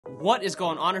What is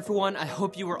going on, everyone? I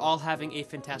hope you are all having a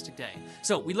fantastic day.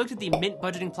 So we looked at the Mint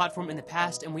budgeting platform in the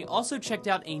past, and we also checked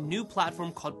out a new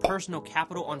platform called Personal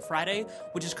Capital on Friday,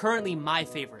 which is currently my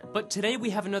favorite. But today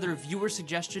we have another viewer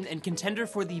suggestion and contender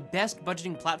for the best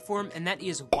budgeting platform, and that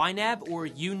is YNAB, or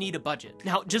You Need a Budget.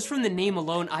 Now, just from the name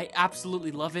alone, I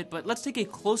absolutely love it, but let's take a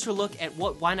closer look at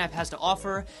what YNAB has to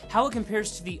offer, how it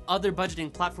compares to the other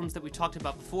budgeting platforms that we talked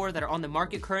about before that are on the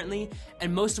market currently,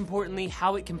 and most importantly,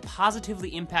 how it can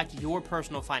positively impact your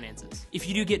personal finances. If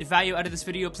you do get value out of this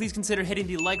video, please consider hitting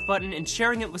the like button and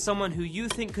sharing it with someone who you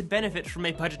think could benefit from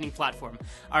a budgeting platform.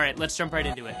 All right, let's jump right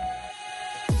into it.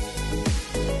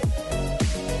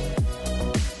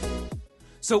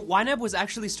 So YNAB was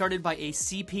actually started by a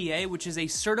CPA, which is a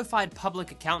certified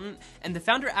public accountant, and the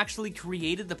founder actually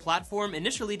created the platform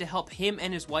initially to help him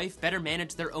and his wife better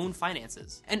manage their own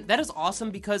finances. And that is awesome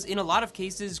because in a lot of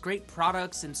cases, great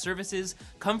products and services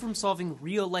come from solving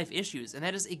real life issues, and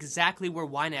that is exactly where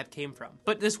YNAB came from.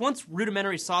 But this once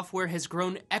rudimentary software has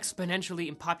grown exponentially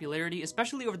in popularity,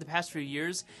 especially over the past few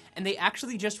years, and they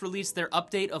actually just released their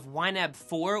update of YNAB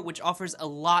 4, which offers a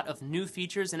lot of new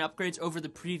features and upgrades over the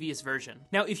previous version.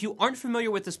 Now, if you aren't familiar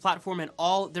with this platform at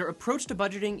all, their approach to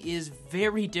budgeting is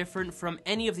very different from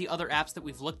any of the other apps that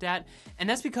we've looked at, and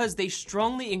that's because they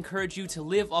strongly encourage you to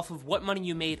live off of what money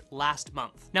you made last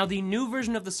month. Now, the new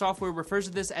version of the software refers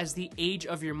to this as the age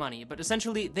of your money, but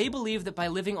essentially they believe that by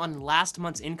living on last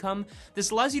month's income,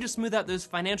 this allows you to smooth out those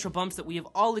financial bumps that we have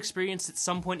all experienced at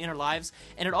some point in our lives,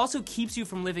 and it also keeps you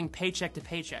from living paycheck to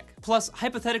paycheck. Plus,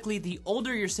 hypothetically, the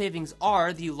older your savings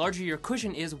are, the larger your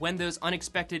cushion is when those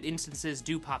unexpected instances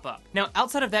do pop up. Now,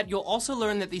 outside of that, you'll also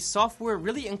learn that the software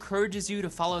really encourages you to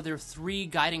follow their 3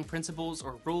 guiding principles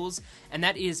or rules, and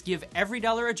that is give every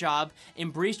dollar a job,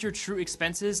 embrace your true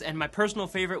expenses, and my personal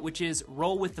favorite, which is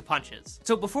roll with the punches.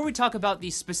 So before we talk about the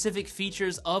specific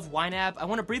features of YNAB, I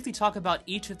want to briefly talk about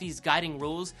each of these guiding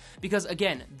rules because,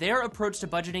 again, their approach to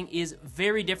budgeting is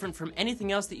very different from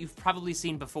anything else that you've probably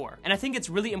seen before. And I think it's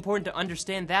really important to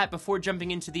understand that before jumping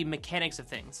into the mechanics of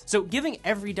things. So giving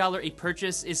every dollar a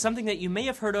purchase is something that you may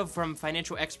have heard of from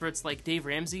financial experts like Dave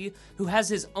Ramsey, who has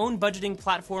his own budgeting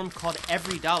platform called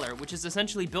Every Dollar, which is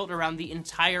essentially built around the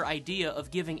entire idea of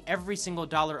giving every single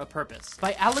dollar a purpose.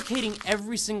 By allocating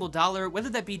every single dollar, whether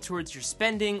that be towards your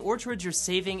spending or towards your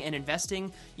saving and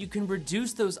investing, you can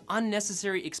reduce those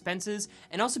unnecessary expenses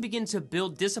and also begin to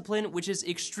build discipline, which is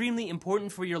extremely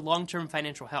important for your long-term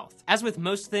financial health. As with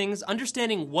most things,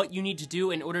 understanding what you need to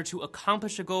do in order to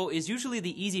accomplish a goal is usually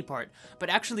the easy part, but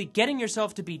actually getting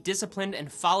yourself to be disciplined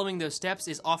and following those steps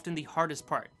is often the hardest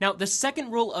part. Now, the second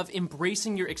rule of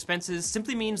embracing your expenses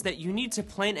simply means that you need to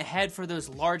plan ahead for those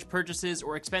large purchases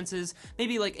or expenses,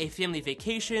 maybe like a family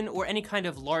vacation or any kind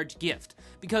of large gift.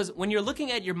 Because when you're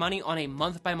looking at your money on a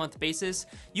month-by-month basis,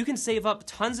 you can save up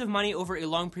tons of money over a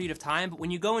long period of time, but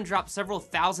when you go and drop several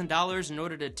 $1,000s in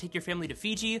order to take your family to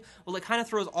Fiji, well, it kind of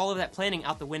throws all of that planning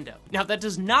out the window. Now, that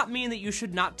does not mean that you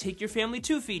should not take your family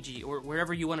to Fiji or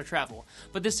wherever you want to travel,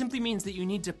 but this simply means that you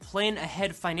need to plan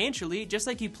ahead financially, just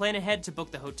like you plan ahead to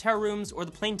book the hotel rooms or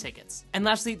the plane tickets. And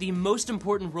lastly, the most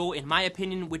important rule in my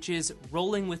opinion, which is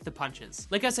rolling with the punches.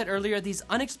 Like I said earlier, these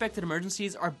unexpected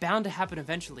emergencies are bound to happen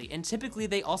eventually, and typically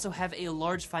they also have a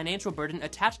large financial burden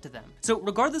attached to them. So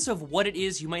regardless of what it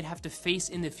is you might have to face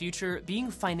in the future,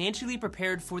 being financially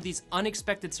prepared for these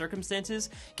unexpected circumstances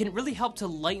can really help to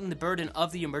lighten the burden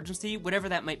of the emergency, whatever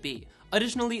that might be.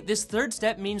 Additionally, this third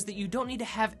step means that you don't need to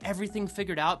have everything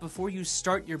figured out before you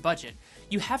start your budget.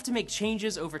 You have to make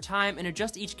changes over time and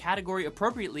adjust each category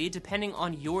appropriately depending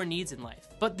on your needs in life.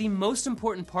 But the most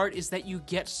important part is that you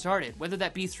get started, whether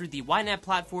that be through the YNAB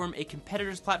platform, a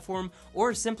competitor's platform,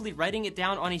 or simply writing it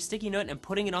down on a sticky note and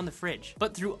putting it on the fridge.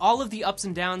 But through all of the ups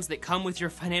and downs that come with your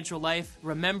financial life,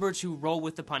 remember to roll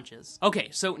with the punches. Okay,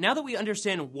 so now that we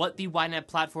understand what the YNAB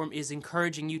platform is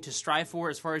encouraging you to strive for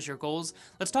as far as your goals,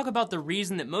 let's talk about the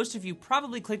reason that most of you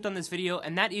probably clicked on this video,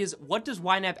 and that is, what does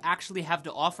YNAB actually have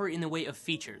to offer in the way of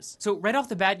features? So right off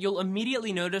the bat, you'll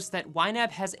immediately notice that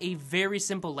YNAB has a very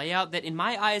simple layout that in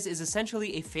my eyes is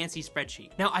essentially a fancy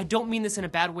spreadsheet. Now, I don't mean this in a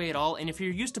bad way at all, and if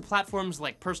you're used to platforms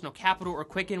like Personal Capital or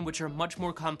Quicken, which are much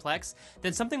more complex,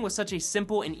 then something with such a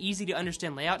simple and easy to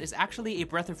understand layout is actually a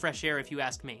breath of fresh air if you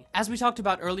ask me. As we talked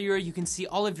about earlier, you can see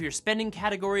all of your spending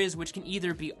categories, which can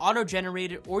either be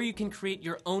auto-generated or you can create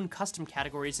your own custom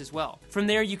categories as well. From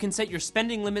there, you can set your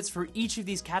spending limits for each of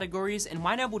these categories, and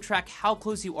YNAB will track how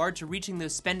close you are to reaching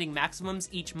those spending maximums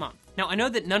each month. Now, I know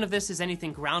that none of this is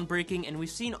anything groundbreaking, and we've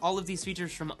seen all of these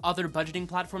features from other budgeting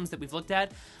platforms that we've looked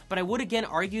at, but I would again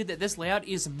argue that this layout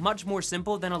is much more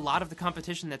simple than a lot of the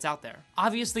competition that's out there.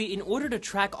 Obviously, in order to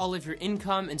track all of your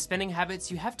income and spending habits,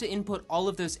 you have to input all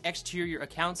of those exterior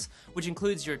accounts, which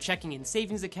includes your checking and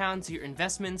savings accounts, your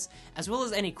investments, as well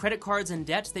as any credit cards and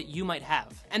debts that you might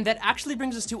have. And that actually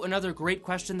brings us to another great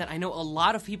question that I know a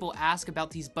lot of people ask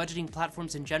about these budgeting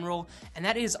platforms in general, and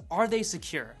that is, are they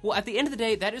secure? Well, at the end of the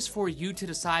day, that is for you to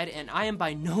decide, and I am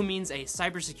by no means a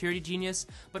cybersecurity genius,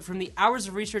 but from the hours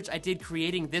of research I did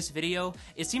creating this video,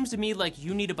 it seems to me like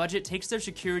You Need a Budget takes their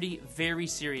security very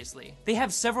seriously. They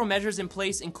have several measures in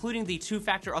place, including the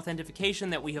two-factor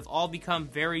authentication that we have all become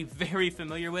very, very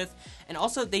familiar with, and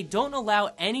also they don't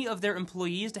allow any of their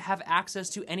employees to have access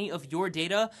to any of your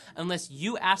data unless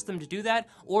you ask them to do that,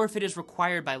 or if it is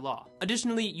required by law.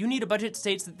 Additionally, You Need a Budget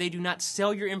states that they do not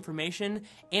sell your information,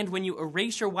 and when you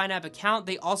erase your YNAB account,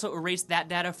 they also erase that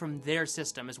data from their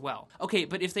system as well. Okay,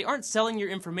 but if they aren't selling your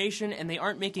information and they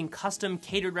aren't making custom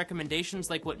catered recommendations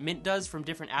like what Mint does from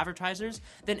different advertisers,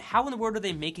 then how in the world are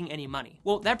they making any money?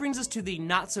 Well, that brings us to the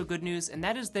not so good news, and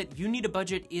that is that You Need a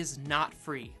Budget is not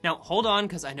free. Now, hold on,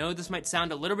 because I know this might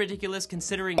sound a little ridiculous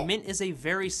considering Mint is a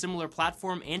very similar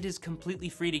platform and is completely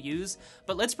free to use,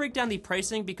 but let's break down the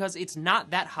pricing because it's not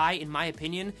that high in my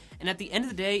opinion, and at the end of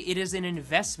the day, it is an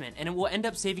investment, and it will end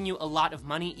up saving you a lot of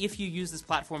money if you use this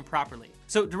platform properly.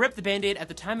 So to rip the band-aid, at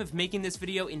the time of making this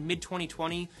video in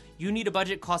mid-2020, You Need a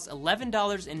Budget costs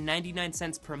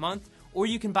 $11.99 per month, or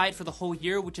you can buy it for the whole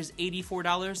year, which is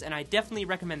 $84, and I definitely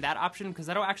recommend that option because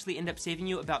that'll actually end up saving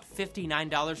you about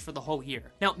 $59 for the whole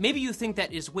year. Now, maybe you think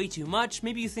that is way too much,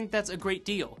 maybe you think that's a great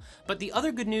deal, but the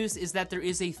other good news is that there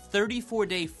is a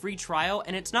 34-day free trial,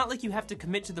 and it's not like you have to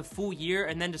commit to the full year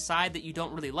and then decide that you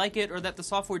don't really like it or that the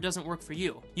software doesn't work for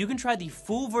you. You can try the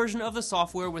full version of the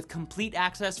software with complete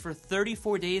access for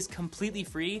 34 days completely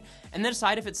free, and then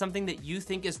decide if it's something that you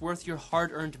think is worth your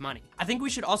hard-earned money. I think we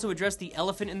should also address the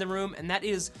elephant in the room, and that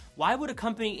is, why would a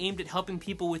company aimed at helping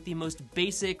people with the most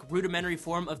basic, rudimentary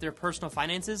form of their personal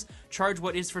finances charge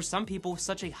what is for some people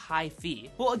such a high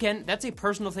fee? Well, again, that's a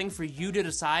personal thing for you to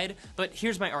decide, but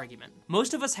here's my argument.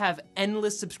 Most of us have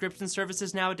endless subscription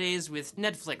services nowadays with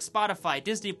Netflix, Spotify,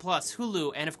 Disney+,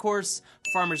 Hulu, and of course,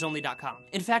 FarmersOnly.com.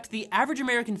 In fact, the average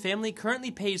American family currently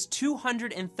pays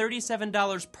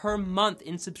 $237 per month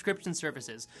in subscription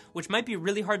services, which might be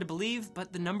really hard to believe,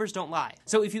 but the numbers don't lie.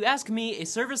 So if you ask me, a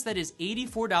service that is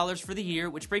 $84 for the year,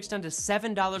 which breaks down to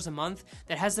 $7 a month,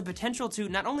 that has the potential to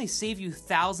not only save you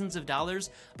thousands of dollars,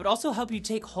 but also help you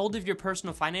take hold of your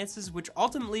personal finances, which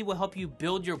ultimately will help you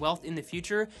build your wealth in the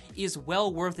future, is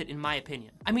well worth it in my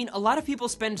opinion. I mean, a lot of people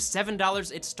spend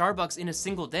 $7 at Starbucks in a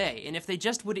single day, and if they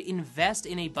just would invest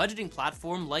in a budgeting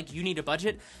platform like You Need a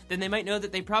Budget, then they might know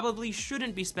that they probably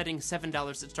shouldn't be spending $7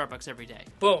 at Starbucks every day.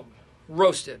 Boom.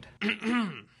 Roasted.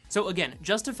 So again,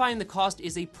 justifying the cost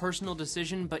is a personal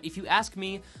decision, but if you ask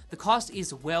me, the cost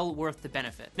is well worth the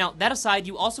benefit. Now, that aside,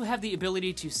 you also have the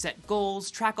ability to set goals,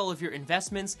 track all of your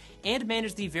investments, and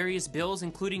manage the various bills,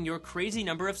 including your crazy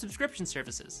number of subscription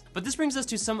services. But this brings us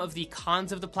to some of the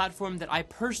cons of the platform that I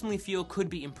personally feel could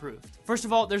be improved. First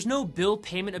of all, there's no bill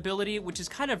payment ability, which is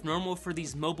kind of normal for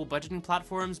these mobile budgeting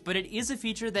platforms, but it is a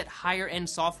feature that higher-end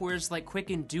softwares like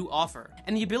Quicken do offer.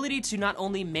 And the ability to not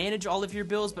only manage all of your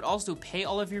bills, but also pay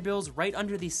all of your bills right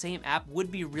under the same app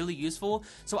would be really useful,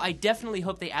 so I definitely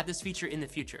hope they add this feature in the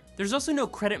future. There's also no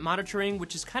credit monitoring,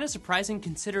 which is kind of surprising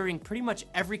considering pretty much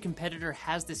every competitor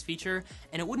has this feature,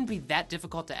 and it wouldn't be that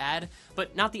difficult to add,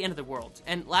 but not the end of the world.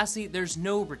 And lastly, there's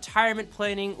no retirement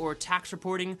planning or tax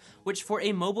reporting, which for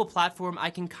a mobile platform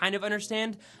I can kind of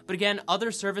understand, but again,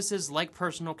 other services like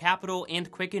Personal Capital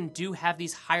and Quicken do have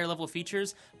these higher level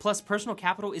features, plus Personal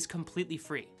Capital is completely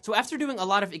free. So after doing a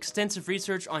lot of extensive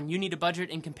research on You Need a Budget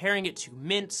and comparing it to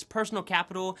Mint, Personal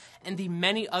Capital, and the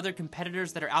many other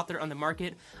competitors that are out there on the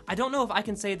market, I don't know if I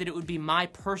can say that it would be my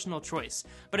personal choice,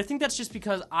 but I think that's just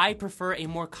because I prefer a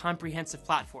more comprehensive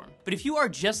platform. But if you are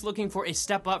just looking for a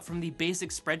step up from the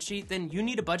basic spreadsheet, then You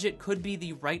Need a Budget could be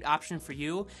the right option for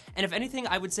you, and if anything,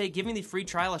 I would say giving the free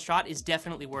trial a shot is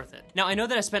definitely worth it. Now, I know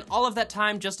that I spent all of that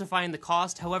time justifying the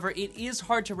cost, however, it is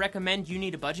hard to recommend You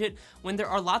Need a Budget when there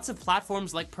are lots of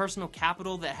platforms like Personal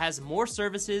Capital that has more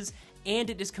services and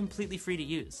it is completely free to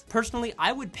use. Personally,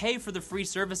 I would pay for the free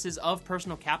services of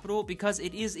Personal Capital because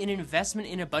it is an investment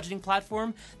in a budgeting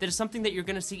platform that is something that you're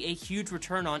going to see a huge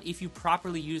return on if you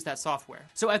properly use that software.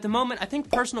 So at the moment, I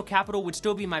think Personal Capital would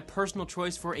still be my personal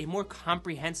choice for a more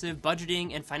comprehensive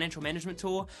budgeting and financial management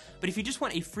tool, but if you just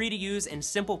want a free to use and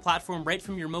simple platform right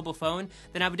from your mobile phone,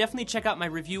 then I would definitely check out my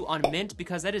review on Mint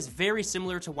because that is very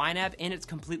similar to YNAB and it's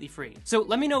completely free. So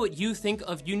let me know what you think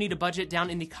of You Need a Budget down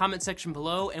in the comment section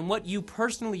below and what you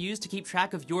personally use to keep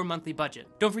track of your monthly budget.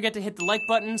 Don't forget to hit the like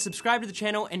button, subscribe to the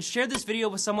channel, and share this video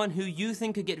with someone who you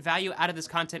think could get value out of this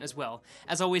content as well.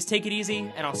 As always, take it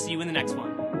easy, and I'll see you in the next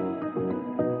one.